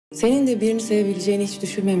Senin de birini sevebileceğini hiç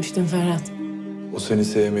düşünmemiştim Ferhat. O seni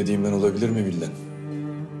sevmediğimden olabilir mi Vildan?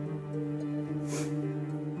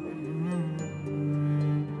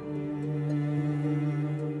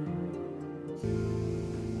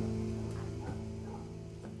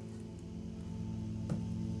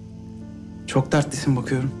 Çok dertlisin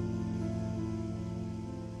bakıyorum.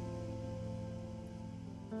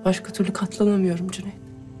 Başka türlü katlanamıyorum Cüneyt.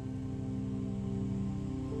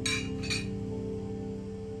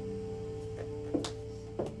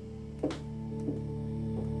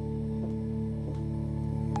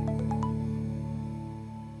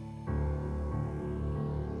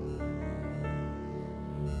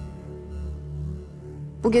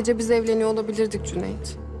 Bu gece biz evleniyor olabilirdik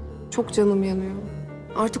Cüneyt. Çok canım yanıyor.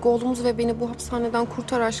 Artık oğlumuz ve beni bu hapishaneden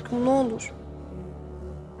kurtar aşkım, ne olur.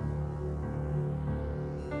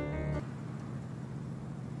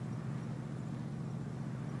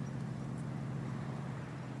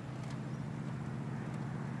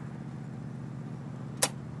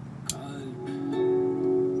 Kalp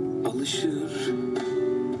alışır,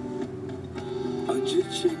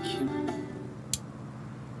 acı çekim.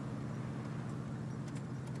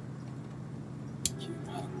 Kim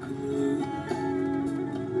haklı,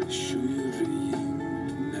 şu yüreğim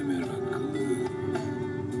ne meraklı.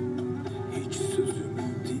 Hiç sözümü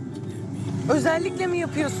dinlemiyor. Özellikle mi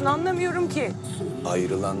yapıyorsun anlamıyorum ki.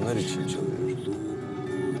 Ayrılanlar için çalıyor.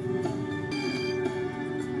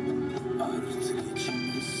 Artık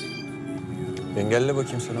içimde sinmiyor. Engelle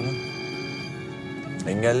bakayım sen onu.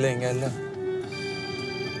 Engelle, engelle.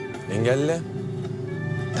 Engelle.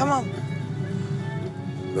 Tamam.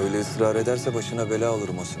 Böyle ısrar ederse başına bela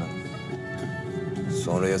olurum o Sinan.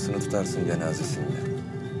 Sonra yasını tutarsın cenazesinde.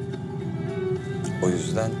 O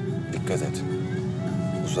yüzden dikkat et.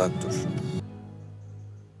 Uzak dur.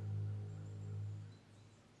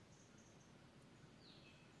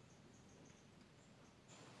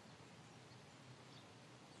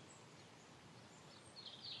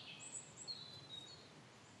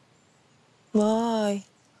 Vay.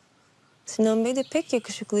 Sinan Bey de pek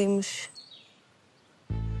yakışıklıymış.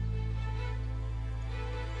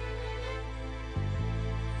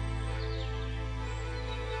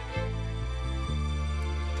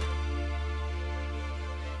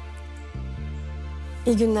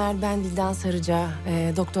 İyi günler, ben Vildan Sarıca.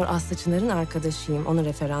 Doktor Aslı Çınar'ın arkadaşıyım. Onun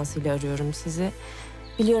referansıyla arıyorum sizi.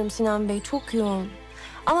 Biliyorum Sinan Bey çok yoğun.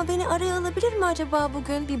 Ama beni araya alabilir mi acaba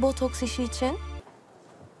bugün bir botoks işi için?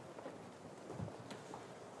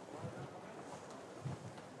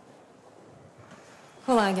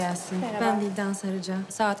 Kolay gelsin. Merhaba. Ben Vildan Sarıca.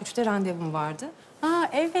 Saat 3'te randevum vardı. Aa,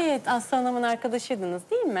 evet, Aslı Hanım'ın arkadaşıydınız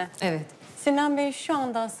değil mi? Evet. Sinan Bey şu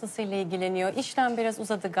anda hastasıyla ilgileniyor. İşlem biraz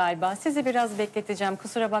uzadı galiba. Sizi biraz bekleteceğim.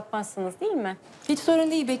 Kusura bakmazsınız değil mi? Hiç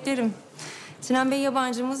sorun değil, beklerim. Sinan Bey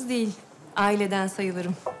yabancımız değil. Aileden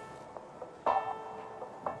sayılırım.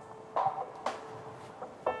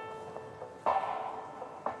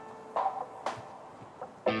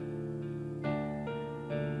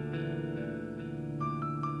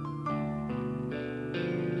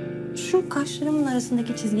 Şu kaşlarımın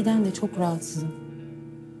arasındaki çizgiden de çok rahatsızım.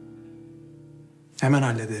 Hemen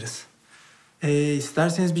hallederiz.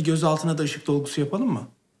 İsterseniz bir göz altına da ışık dolgusu yapalım mı?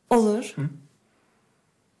 Olur.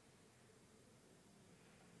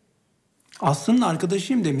 Aslı'nın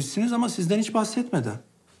arkadaşıyım demişsiniz ama sizden hiç bahsetmedi.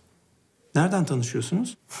 Nereden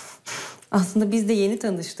tanışıyorsunuz? Aslında biz de yeni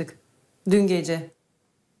tanıştık. Dün gece.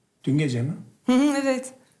 Dün gece mi?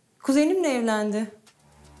 Evet. Kuzenimle evlendi.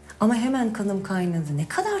 Ama hemen kanım kaynadı. Ne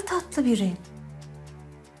kadar tatlı biri.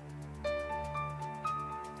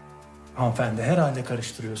 Hanımefendi herhalde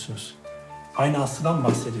karıştırıyorsunuz. Aynı Aslı'dan mı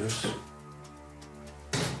bahsediyoruz?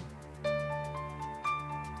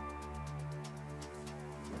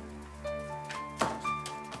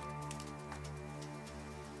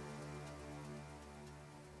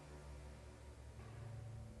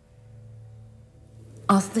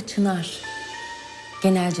 Aslı Çınar.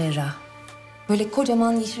 Genel cerrah. Böyle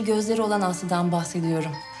kocaman yeşil gözleri olan Aslı'dan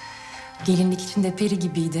bahsediyorum. Gelinlik içinde peri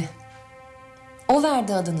gibiydi. O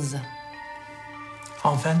verdi adınızı.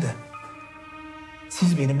 Hanımefendi,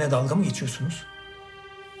 siz benimle dalga mı geçiyorsunuz?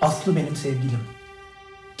 Aslı benim sevgilim.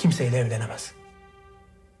 Kimseyle evlenemez.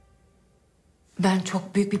 Ben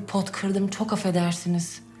çok büyük bir pot kırdım, çok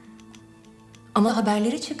affedersiniz. Ama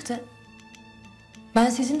haberleri çıktı. Ben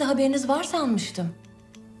sizin de haberiniz var sanmıştım.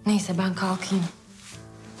 Neyse ben kalkayım.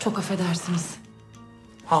 Çok affedersiniz.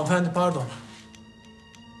 Hanımefendi pardon.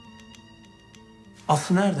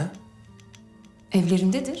 Aslı nerede?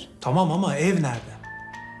 Evlerindedir. Tamam ama ev nerede?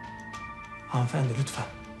 Hanımefendi lütfen.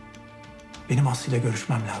 Benim Aslı'yla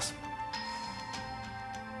görüşmem lazım.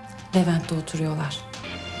 Levent'te oturuyorlar.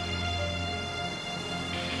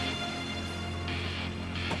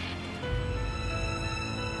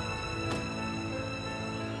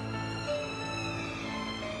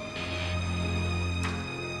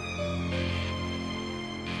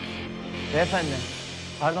 Beyefendi.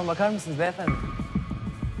 Pardon, bakar mısınız beyefendi?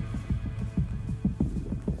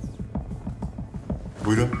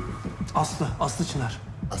 Buyurun. Aslı Çınar.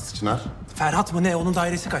 Aslı Çınar. Ferhat mı ne? Onun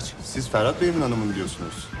dairesi kaç? Siz Ferhat Bey'in hanımı mı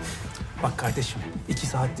diyorsunuz? Bak kardeşim, 2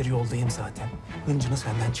 saattir yoldayım zaten. Hıncını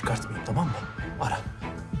senden çıkartmayayım, tamam mı? Ara.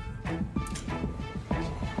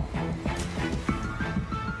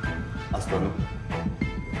 Aslı Hanım.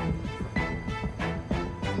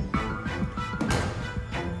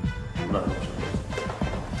 Bravo.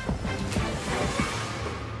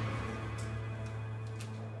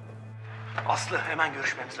 Aslı, hemen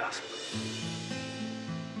görüşmemiz lazım.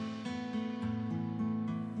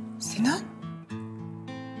 Sinan?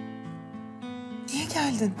 Niye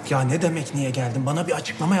geldin? Ya ne demek niye geldin? Bana bir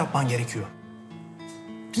açıklama yapman gerekiyor.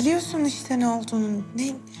 Biliyorsun işte ne olduğunu.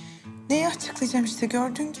 Neyi açıklayacağım işte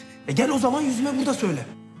gördüğün gibi. Gel o zaman yüzüme burada söyle.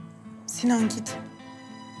 Sinan git.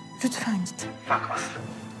 Lütfen git. Bak Aslı.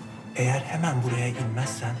 Eğer hemen buraya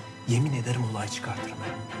inmezsen yemin ederim olay çıkartırım.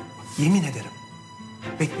 Yemin ederim.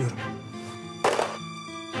 Bekliyorum.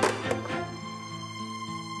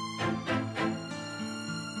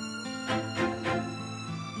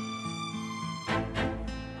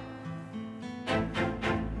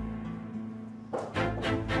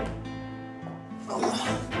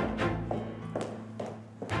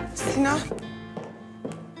 Sinan.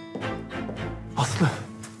 Aslı,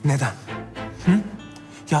 neden? Hı?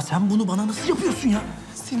 Ya sen bunu bana nasıl yapıyorsun ya?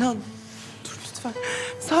 Sinan. Dur lütfen.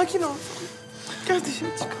 Sakin ol. Gel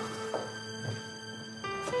dışarı çık.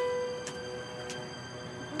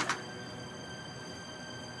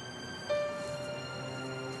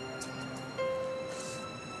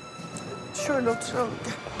 Şöyle oturalım.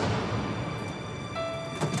 Gel.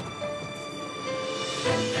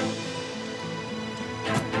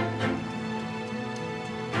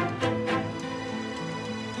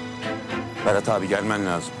 Ferhat abi gelmen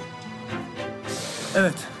lazım.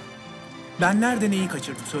 Evet. Ben nerede neyi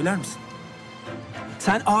kaçırdım söyler misin?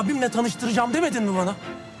 Sen abimle tanıştıracağım demedin mi bana?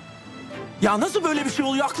 Ya nasıl böyle bir şey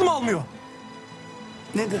oluyor aklım almıyor.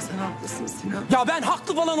 Ne desen haklısın Sinan. Ya ben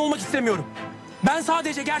haklı falan olmak istemiyorum. Ben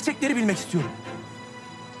sadece gerçekleri bilmek istiyorum.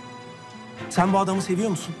 Sen bu adamı seviyor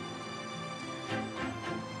musun?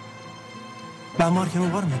 Ben varken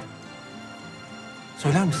o var mıydı?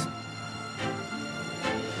 Söyler misin?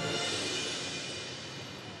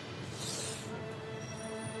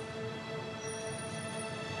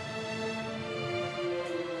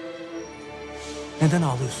 Neden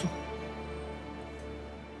ağlıyorsun?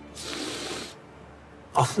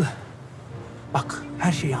 Aslı, bak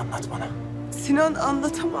her şeyi anlat bana. Sinan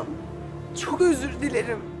anlatamam. Çok özür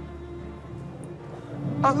dilerim.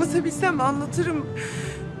 Anlatabilsem anlatırım.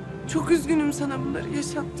 Çok üzgünüm sana bunları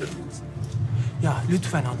yaşattığım için. Ya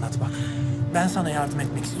lütfen anlat bak. Ben sana yardım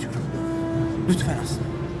etmek istiyorum. Lütfen Aslı.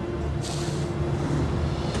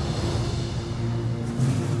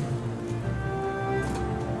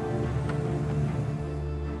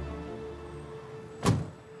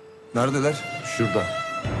 Neredeler? Şurada.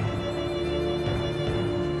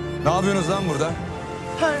 Ne yapıyorsunuz lan burada?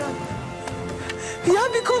 Ferhat. Ya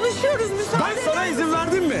bir konuşuyoruz müsaade. Ben sana izin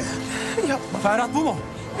verdim mi? Yapma. Ferhat bu mu?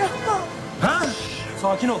 Yapma. Ha?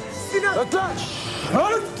 Sakin ol. Sinan. Öt lan.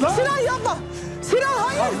 Öt lan. Sinan yapma. Sinan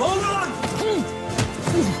hayır. Ya ne oldu lan?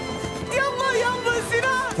 Yapma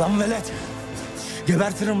Sinan. Lan velet.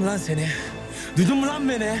 Gebertirim lan seni. Duydun mu lan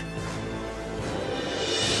beni?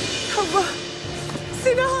 Yapma.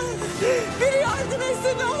 Sinan. Biri yardım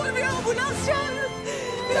etsin ne olur bir ambulans çağırın.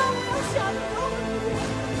 Bir ambulans çağırın ne olur.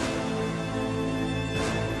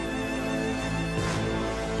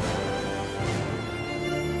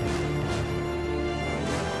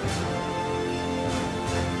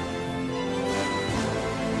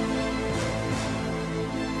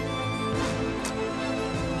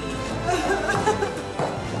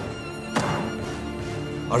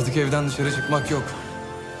 Artık evden dışarı çıkmak yok.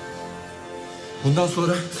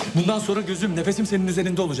 Bundan sonra gözüm, nefesim senin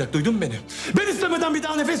üzerinde olacak. Duydun mu beni? Ben istemeden bir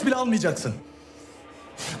daha nefes bile almayacaksın.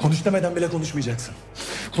 Konuş demeden bile konuşmayacaksın.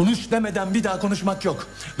 Konuş demeden bir daha konuşmak yok.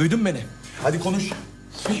 Duydun mu beni? Hadi konuş.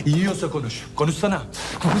 Yiyorsa konuş. Konuşsana.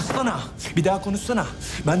 Konuşsana. Bir daha konuşsana.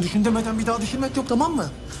 Ben düşün demeden bir daha düşünmek yok, tamam mı?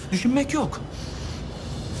 Düşünmek yok.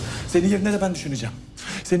 Senin yerine de ben düşüneceğim.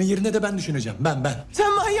 Senin yerine de ben düşüneceğim. Ben.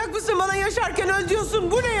 Sen manyak mısın bana yaşarken öl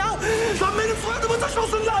diyorsun. Bu ne ya? Sen benim soyadımı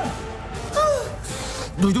taşıyorsun lan!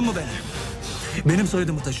 Duydun mu beni? Benim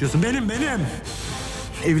soyadımı taşıyorsun. Benim.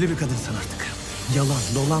 Evli bir kadınsın artık. Yalan,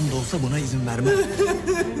 dolan da olsa buna izin vermem.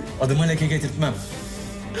 Adıma leke getirtmem.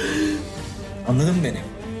 Anladın mı beni?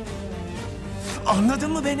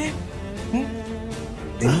 Anladın mı beni? Hı?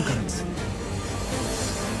 Benim karımsın.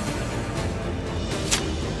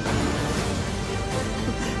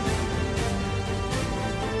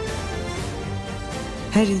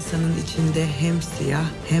 Her insanın içinde hem siyah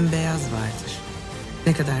hem beyaz vardır.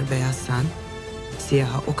 Ne kadar beyazsan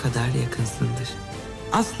siyaha o kadar yakınsındır.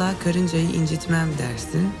 Asla karıncayı incitmem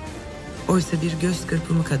dersin. Oysa bir göz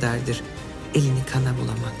kırpımı kadardır elini kana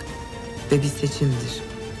bulamak. Ve bir seçimdir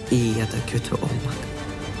iyi ya da kötü olmak.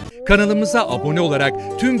 Kanalımıza abone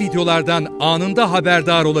olarak tüm videolardan anında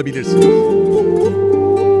haberdar olabilirsiniz.